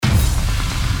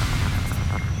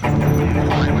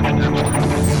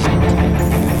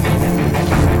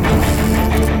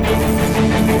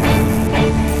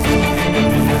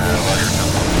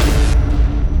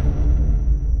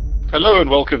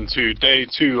welcome to day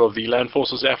 2 of the Land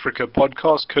Forces Africa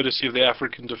podcast, courtesy of the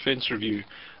African Defence Review.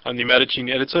 I'm the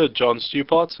managing editor, John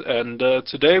Stewart, and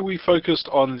today we focused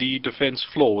on the defence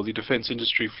floor, the defence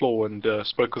industry floor, and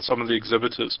spoke with some of the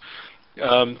exhibitors.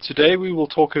 Today we will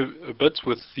talk a bit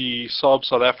with the Saab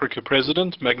South Africa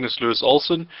president, Magnus Louis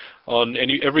Olsson, on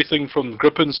everything from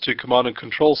Gripens to command and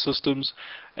control systems,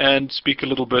 and speak a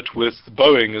little bit with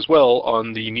Boeing as well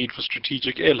on the need for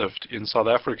strategic airlift in South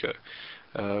Africa.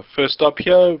 First up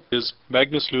here is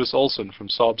Magnus Louis Olsson from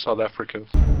Saab South Africa.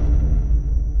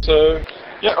 So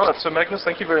Magnus,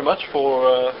 thank you very much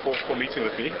for meeting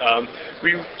with me. I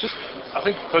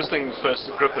think first things first,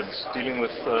 Gripens, dealing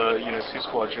with Sea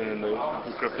Squadron and the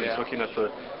Gripens, looking at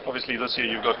obviously this year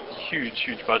you've got huge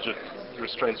budget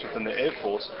restraints within the Air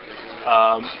Force.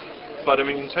 But I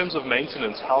mean, in terms of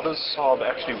maintenance, how does Saab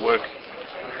actually work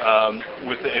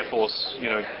with the Air Force,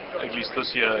 at least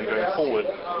this year and going forward,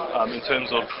 in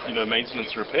terms of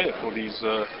maintenance repair for these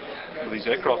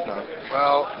aircraft now?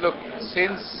 Well, look,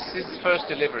 since first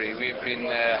delivery, we've been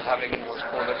having what's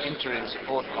called an interim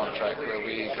support contract, where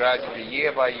we gradually,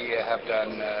 year by year, have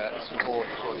done support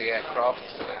for the aircraft.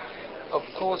 Of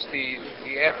course, the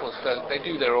Air Force they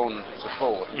do their own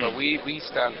support, but we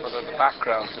stand for the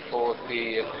background support,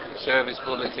 the service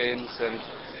bulletins, and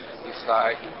it's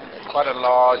like quite a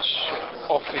large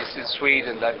office in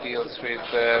Sweden that deals with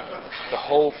the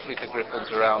whole fleet of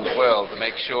Gripens around the world to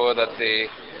make sure that the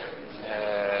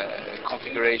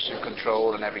configuration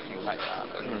control and everything like that.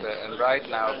 And right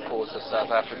now, of course, as South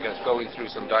Africa is going through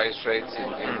some dire straits in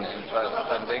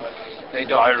funding, they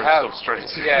don't have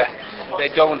they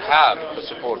don't have a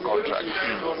support contract,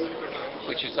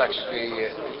 which is actually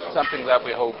something that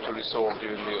we hope to resolve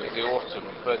during the autumn.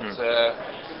 But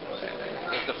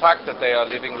the fact that they are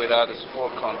living without a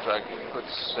support contract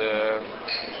puts them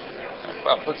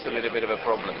in a bit of a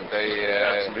problem.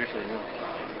 Absolutely.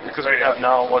 Because we have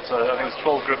now I think it's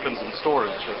 12 Gripens in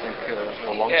storage, I think,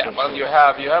 for long term. Yeah, well, you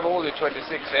have all the 26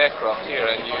 aircraft here,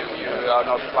 and you are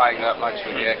not flying that much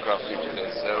with the aircraft usually.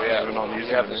 So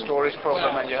you have the storage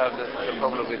problem, and you have the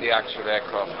problem with the actual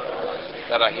aircraft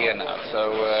that are here now. So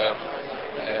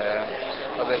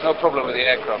well, there's no problem with the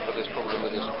aircraft, but there's problem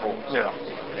with the support. Yeah,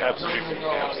 absolutely.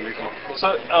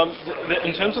 So,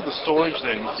 in terms of the storage,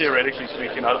 then, theoretically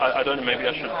speaking, I don't know. Maybe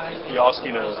I should be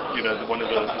asking one of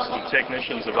the sort of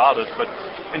technicians about it. But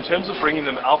in terms of bringing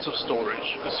them out of storage,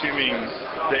 assuming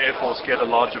the Air Force get a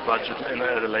larger budget at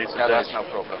a later date, that's no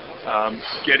problem.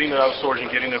 Getting them out of storage and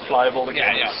getting them flyable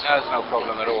again. Yeah, that's no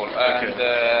problem at all. Okay. And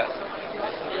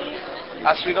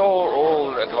as with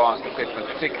all advanced equipment,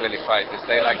 particularly fighters,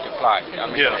 they like to fly. I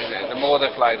mean, the more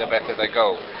they fly, the better they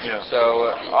go. Yeah.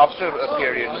 So after a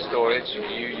period of storage,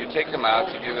 you take them out,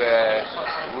 you do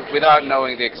without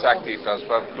knowing the exact details,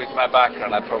 but with my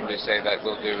background, I'd probably say that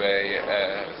we'll do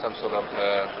some sort of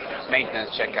maintenance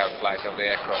checkout flight of the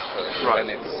aircraft. Then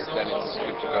it's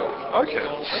good to go. Okay,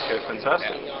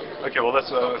 fantastic. Yeah. Okay, well that's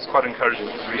quite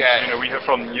encouraging. We have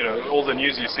from all the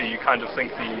news you see, you kind of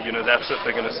think that's it.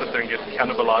 They're going to sit there and get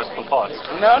cannibalized for parts.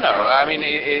 No. I mean,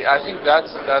 I think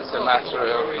that's a matter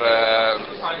of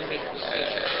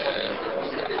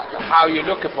how you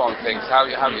look upon things, how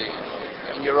you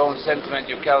your own sentiment,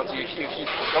 your culture. If you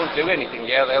don't do anything,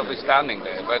 they'll be standing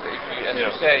there. But if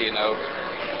you say,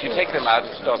 if you take them out,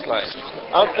 start flying.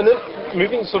 And then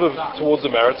moving sort of towards the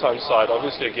maritime side,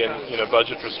 obviously again,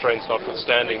 budget restraints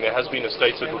notwithstanding, there has been a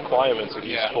stated requirement at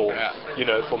least for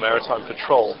maritime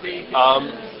patrol.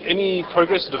 Any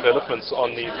progress or developments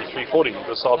on the 340,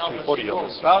 the Saab 340 on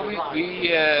this? Well,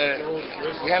 we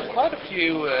have quite a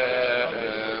few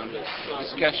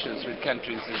discussions with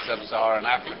countries in sub-Saharan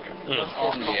Africa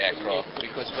on the aircraft,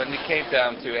 because when it came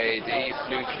down to AD, it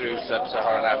flew through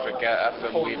sub-Saharan Africa,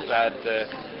 and we've had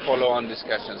follow-on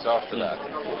discussions after that.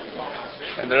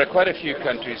 And there are quite a few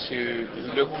countries who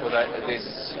look for this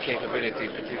capability,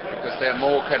 because there are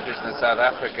more countries than South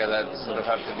Africa that sort of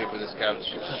have to live with the scourge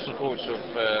of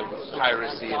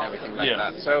piracy and everything like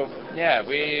that. So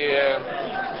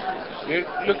we're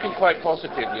looking quite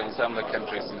positively in some of the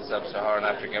countries in sub-Saharan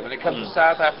Africa. When it comes to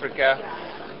South Africa,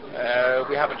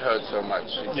 we haven't heard so much.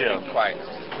 It's been quiet.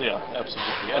 Yeah,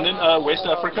 absolutely. And then West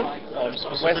Africa?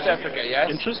 West Africa, yes.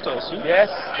 Interest, I assume? Yes,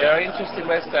 there are interest in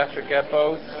West Africa,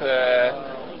 both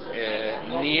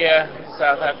near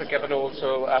South Africa, but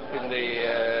also up in the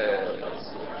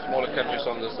smaller countries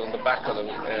on the back of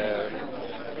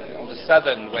on the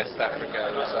southern West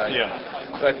Africa side.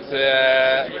 But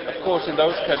of course, in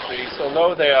those countries,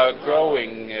 although they are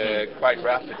growing quite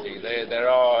rapidly, there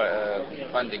are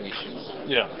funding issues.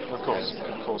 Yeah, of course,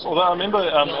 of course. Although I remember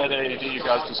at AAD you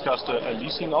guys discussed a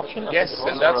leasing option. Yes,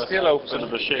 and that's still open. Sort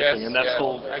of a share yes, thing, and that's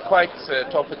still quite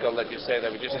topical that you say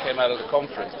that. We just came out of the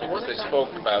conference because they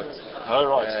spoke about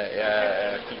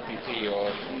PPP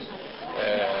or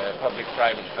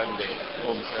public-private funding.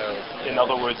 So, in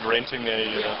other words, renting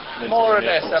a more or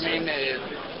less. I mean,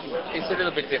 it's a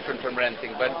little bit different from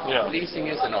renting, but leasing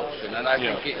is an option, and I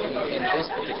think in this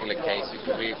particular case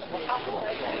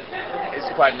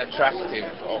it's quite an attractive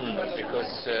option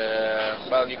because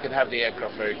well, you can have the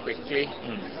aircraft very quickly,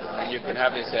 and you can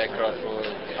have this aircraft for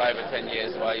 5 or 10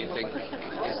 years while you think,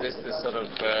 is this the sort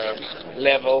of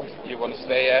level you want to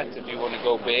stay at? If you want to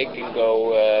go big and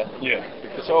go,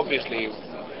 because obviously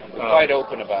we're quite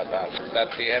open about that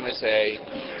the MSA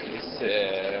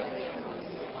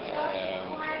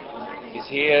is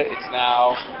here, it's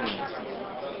now,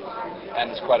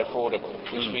 and it's quite affordable,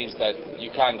 which means that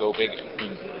you can go bigger.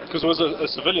 Because it was a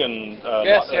civilian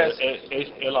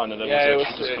airliner that was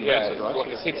converted, right?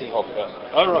 Like a City Hopper.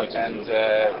 Oh, right. And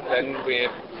then we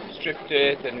stripped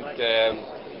it and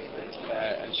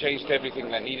changed everything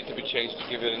that needed to be changed to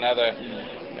give it another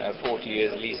 40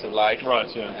 years lease of life. Right,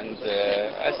 yeah. And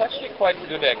it's actually quite a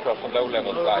good aircraft for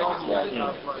low-level flight as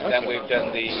well. And then we've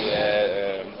done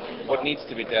what needs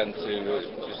to be done to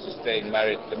sustain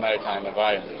the maritime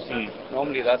environment.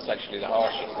 Normally that's actually the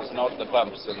harshest. It's not the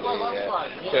bumps and the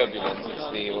turbulence, it's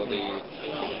the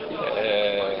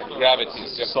gravity.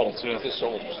 It's the salt. It's the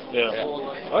salt. Yeah.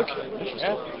 Okay,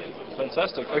 interesting.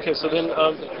 Fantastic. Okay, so then,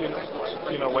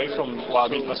 away from, well, I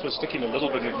mean, I suppose sticking a little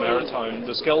bit with maritime,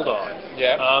 the Skeldar.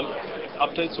 Yeah.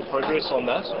 Updates or progress on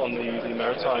that, on the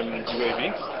maritime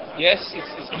UAV? Yes,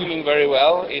 it's doing very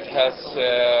well. It has,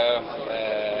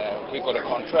 we've got a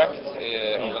contract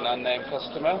of an unnamed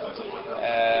customer,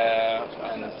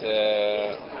 and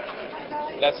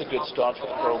that's a good start for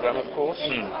the program, of course.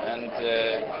 And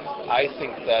I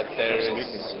think that there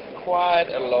is quite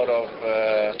a lot of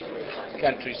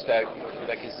countries that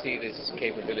can see this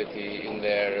capability in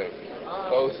their,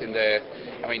 both in their,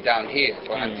 I mean, down here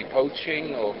for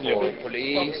anti-poaching or for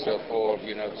police or for, So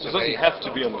it doesn't have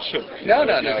to be on the ship. No.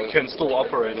 It can still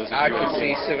operate as a I can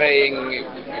see surveying,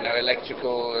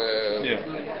 electrical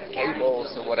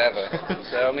cables or whatever.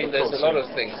 So I mean, there's a lot of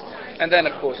things. And then,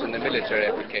 of course, in the military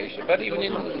application, but even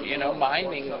in,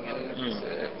 mining and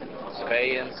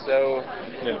surveillance. So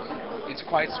it's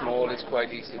quite small. It's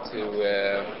quite easy to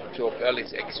well,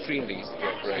 it's extremely easy to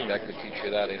operate. I could teach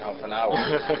you that in half an hour.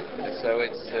 So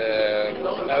it's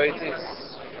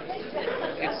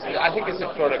I think it's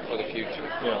a product for the future.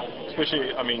 Yeah,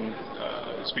 especially, I mean,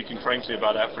 speaking frankly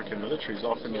about African militaries,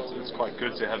 often it's quite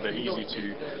good to have that easy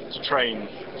to train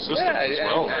system as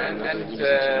well.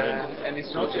 And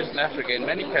it's not just in Africa. In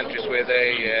many countries where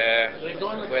they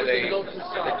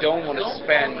don't want to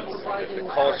spend the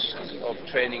cost of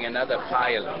training another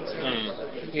pilot.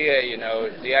 Here,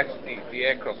 the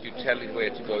aircraft, you tell it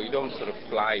where to go. You don't sort of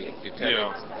fly it. You tell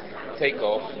it, take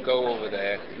off, go over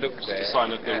there, look there,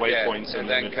 sign at the waypoints, and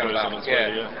then come back.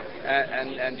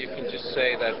 And you can just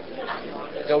say that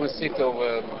go and sit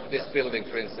over this building,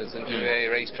 for instance, and do a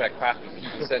racetrack pattern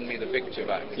and send me the picture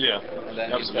back. Yeah. And then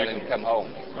you tell him come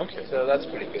home. Okay. So that's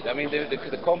pretty good. I mean,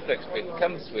 the complex bit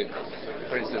comes with,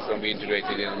 for instance, when we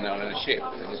integrated it on a ship,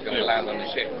 it was going to land on the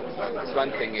ship. It's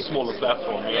one thing. Smaller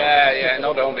platform. Yeah.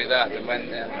 Not only that, and when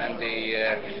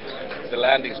the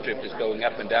landing strip is going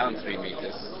up and down 3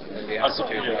 meters. The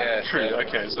altitude, true. So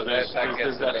okay, so there's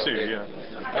that too. Yeah.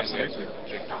 Absolutely.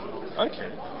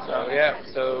 Okay.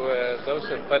 So those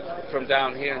are, but from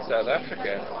down here in South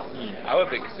Africa, our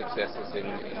biggest success is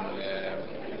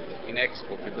in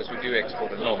export, because we do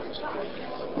export a lot of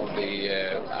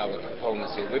our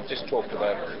components here. We've just talked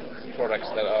about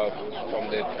products that are from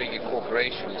the bigger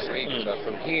corporations, but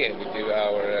from here we do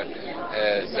our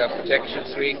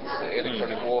self-protection suites,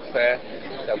 electronic warfare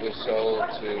that we've sold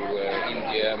to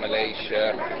India,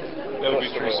 Malaysia. That would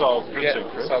be through Saab Printing,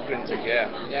 correct? Saab Printing,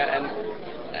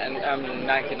 and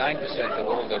 99% of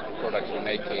all the products we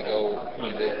make here go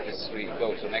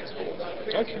to an export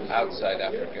outside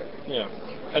Africa. Yeah.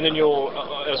 And then your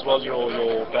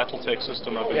BattleTech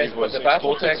system, I believe, was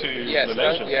exported to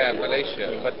Malaysia.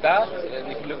 Malaysia. But that,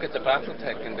 if you look at the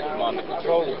BattleTech and the command and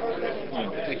control,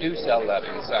 we do sell that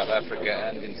in South Africa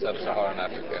and in Sub-Saharan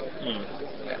Africa.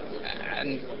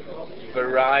 And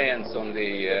variants on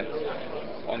the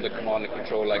command and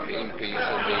control, like the IMPEs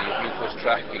and the glucose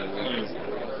tracking,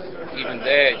 even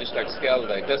there, just like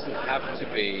Skeldar, it doesn't have to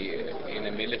be in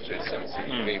a military sense.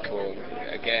 People,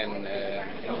 again,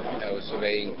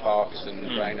 surveying parks and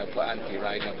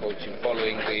anti-rhino poaching,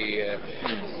 following the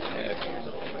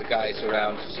guys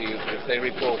around to see if they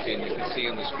report in, you can see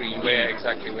on the screen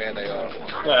exactly where they are.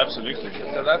 Yeah, absolutely.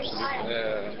 So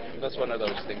that's one of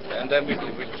those things. And then we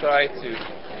try to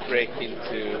break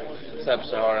into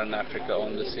Sub-Saharan Africa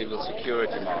on the civil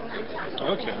security market.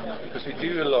 Okay. Because we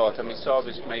do a lot. I mean, Saab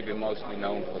is maybe mostly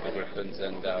known for the Griffins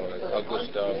and our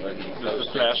Gustav and the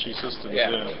flashy systems.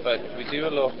 Yeah, but we do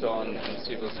a lot on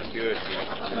civil security.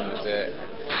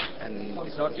 And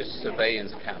it's not just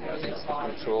surveillance cameras, it's the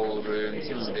control rooms,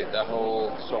 it's the whole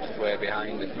software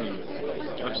behind it.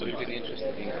 Absolutely. We've been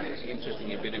interesting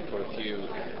in bidding for a few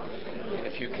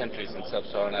countries in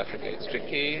Sub-Saharan Africa. It's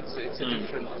tricky, it's a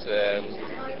different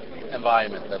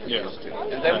environment that we're used to.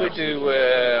 And then we do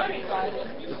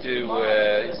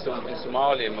in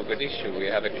Somalia, Mogadishu, we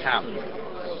have a camp.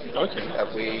 Okay.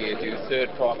 We do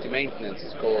third-party maintenance,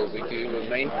 it's called. We do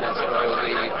maintenance of all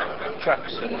the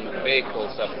trucks and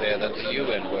vehicles up there that the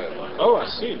UN work. Oh, I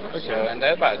see. Okay. So, and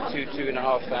they're about 2,500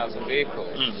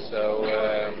 vehicles. So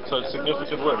it's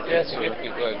significant work. Yeah,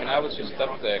 significant work. And I was just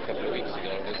up there a couple of weeks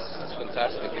ago. It's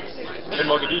fantastic. In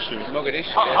Mogadishu?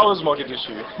 Mogadishu. How was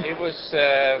Mogadishu? It was,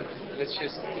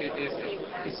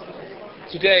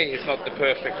 today is not the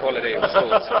perfect holiday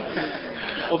resort.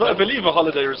 Although I believe a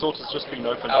holiday resort has just been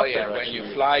opened up there. When you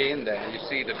fly in there and you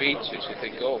see the beaches, you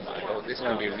think, oh my God, this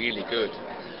can be really good.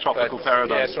 Tropical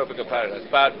paradise. Yeah, tropical paradise.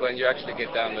 But when you actually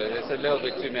get down there, there's a little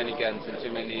bit too many guns and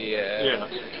too many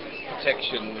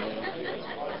protection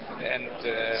and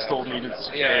still needed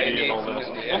security and all that.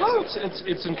 Although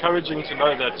it's encouraging to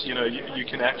know that you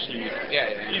can actually,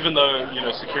 even though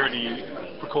security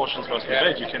precautions must be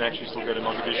made, you can actually still go to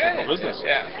Mogadishu for business.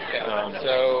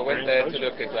 So went there to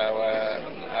look at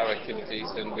our activities,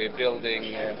 and we're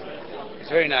building. It's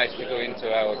very nice to go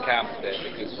into our camp there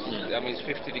because it's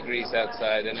 50 degrees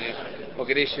outside, and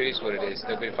Mogadishu is what it is.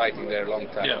 They've been fighting there a long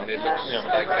time, and it looks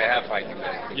like they have fighting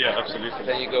there. Yeah, absolutely.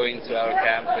 Then you go into our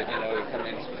camp, and you come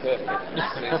in, it's perfect.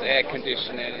 It's air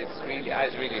conditioning. It's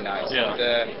really nice. Yeah.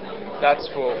 And that's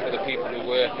for the people who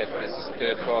work at this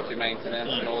third-party maintenance,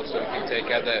 and also you can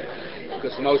take other,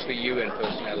 because mostly UN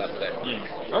personnel up there.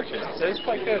 Okay. So it's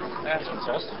quite good. That's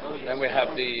fantastic. Then we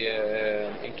have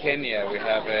in Kenya we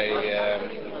have I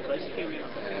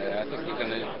think we're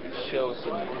going to show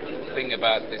something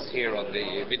about this here on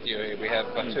the video.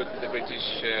 I took the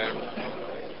British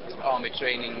Army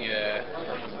training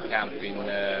camp in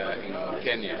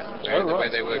Kenya, where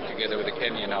they work together with the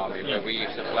Kenyan Army, where we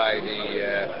supply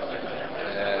the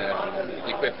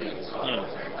equipment,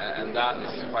 and that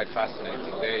is quite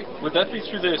fascinating. Would that be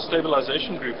through their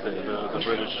stabilization group there, the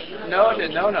British? No.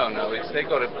 They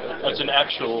got it's an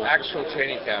actual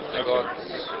training camp. They got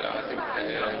I think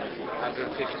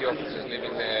 150 officers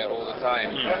living there all the time,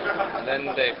 and then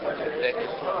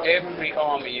every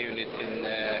army unit in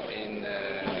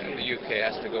the UK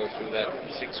has to go through that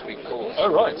 6-week course.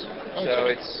 Oh right. Okay. So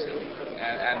it's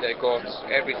and they got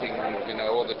everything,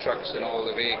 all the trucks and all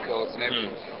the vehicles and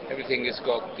everything has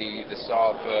got the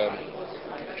Saab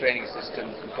training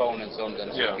system components on them,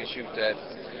 so you can shoot that.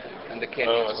 And the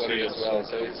Kenyans got it as well,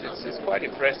 so it's quite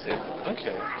impressive.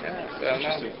 Okay.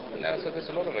 Interesting. So there's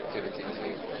a lot of activity.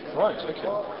 Right. Okay.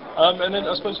 And then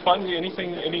I suppose finally,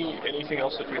 anything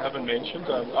else that we haven't mentioned?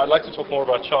 I'd like to talk more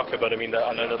about Chaka, but I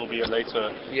know that'll be a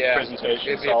later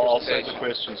presentation, so I'll save the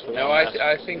questions for that. No,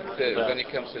 I think that when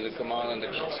it comes to the command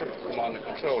and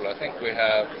control, I think we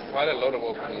have quite a lot of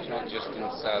openings, not just in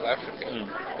South Africa,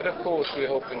 but of course we're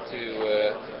hoping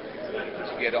to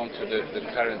get onto the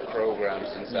current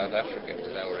programs in South Africa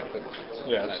with our equipment.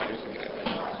 Yeah, absolutely.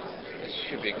 There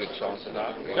should be a good chance of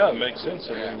that. Yeah, it makes sense.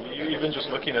 Even just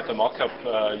looking at the mock-up,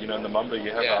 in the number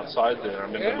you have outside there,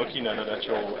 looking at it at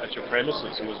your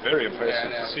premises, it was very impressive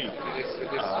to see. It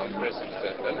is impressive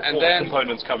stuff. And all then the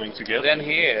components coming together. Then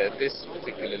here, this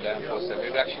particular land force,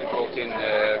 we've actually brought in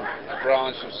a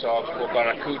branch of Saab called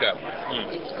Barracuda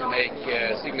to make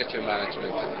signature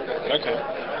management. Okay.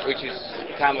 Which is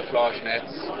camouflage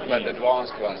nets, but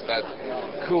advanced ones that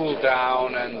cool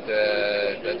down and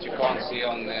that you can't see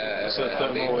on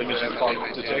thermal imaging can't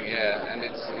detect. Yeah, and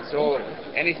it's all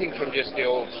anything from just the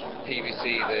old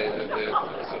PVC, the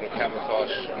sort of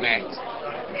camouflage net,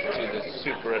 to the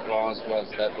super advanced ones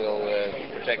that will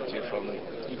protect you from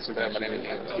thermal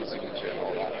imaging, heat signature, and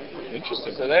all that.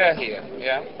 Interesting. So they're here,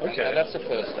 Okay. And that's the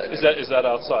first. Is that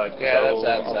outside? Yeah, that's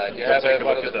outside. You have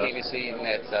one of the PVC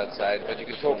nets outside, but you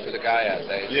can talk to the guy out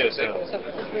there. Yes.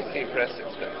 It's pretty impressive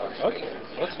stuff. Okay,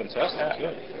 that's fantastic.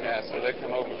 Yeah. So they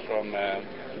come over from.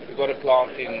 We've got a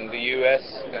plant in the US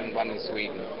and one in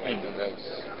Sweden. Those.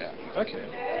 Yeah. Okay.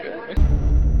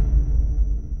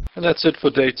 And that's it for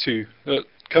day 2.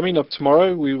 Coming up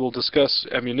tomorrow, we will discuss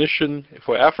ammunition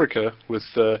for Africa with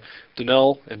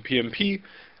Denel and PMP,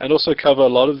 and also cover a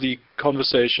lot of the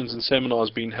conversations and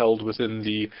seminars being held within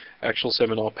the actual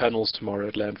seminar panels tomorrow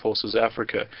at Land Forces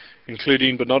Africa,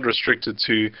 including but not restricted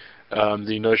to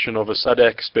the notion of a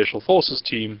SADC Special Forces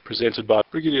team presented by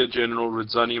Brigadier General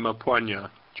Rudzani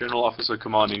Mapwanya, General Officer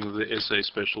Commanding of the SA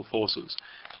Special Forces.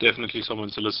 Definitely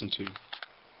someone to listen to.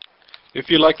 If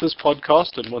you like this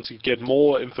podcast and want to get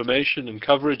more information and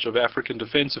coverage of African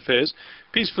defense affairs,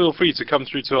 please feel free to come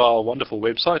through to our wonderful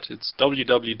website. It's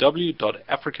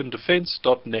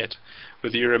www.africandefense.net.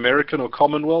 Whether you're American or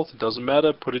Commonwealth, it doesn't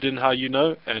matter. Put it in how you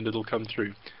know, and it'll come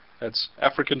through. That's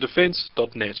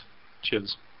africandefense.net.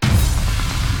 Cheers.